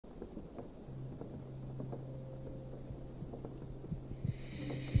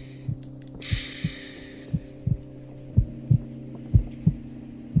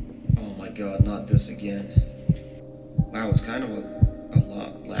god, not this again. Wow, it's kind of a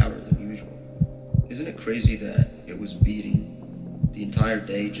lot louder than usual. Isn't it crazy that it was beating the entire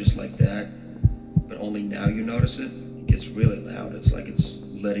day just like that, but only now you notice it? It gets really loud. It's like it's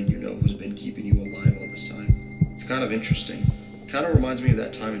letting you know who's been keeping you alive all this time. It's kind of interesting. Kind of reminds me of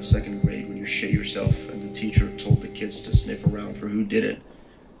that time in 2nd grade when you shit yourself and the teacher told the kids to sniff around for who did it,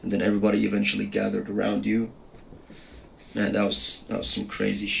 and then everybody eventually gathered around you. Man, that was some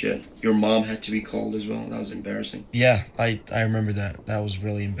crazy shit. Your mom had to be called as well. That was embarrassing. Yeah, I remember that. That was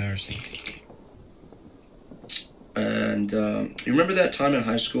really embarrassing. And you remember that time in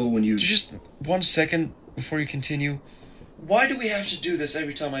high school when you... Just 1 second before you continue. Why do we have to do this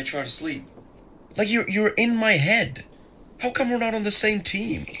every time I try to sleep? Like, you're in my head. How come we're not on the same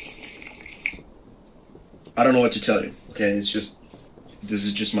team? I don't know what to tell you, okay? This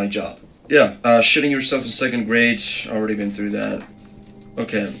is just my job. Yeah, shitting yourself in 2nd grade, already been through that.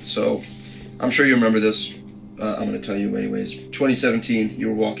 Okay, so, I'm sure you remember this. I'm gonna tell you anyways. 2017, you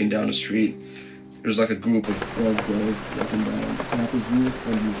were walking down the street. There's like a group of 12 girls walking down top of you,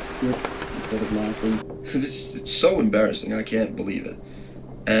 and you skip instead of laughing. It's so embarrassing, I can't believe it.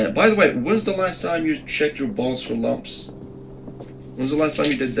 And by the way, when's the last time you checked your balls for lumps? When's the last time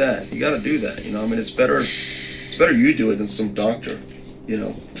you did that? You gotta do that, you know? I mean, it's better you do it than some doctor, you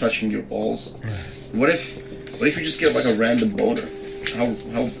know, touching your balls. What if you just get like a random boner?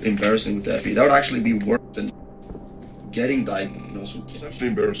 How embarrassing would that be? That would actually be worse than getting diagnosed with. It's actually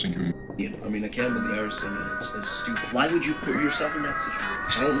embarrassing. I mean, I can't believe embarrassing and it's stupid. Why would you put yourself in that situation?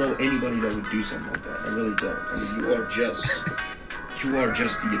 I don't know anybody that would do something like that. I really don't. I mean, you are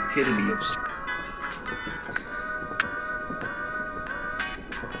just the epitome of stupid.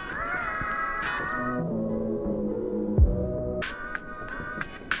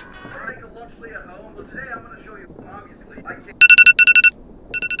 Make a lunch at home, but today I'm going to show you, obviously, I can't...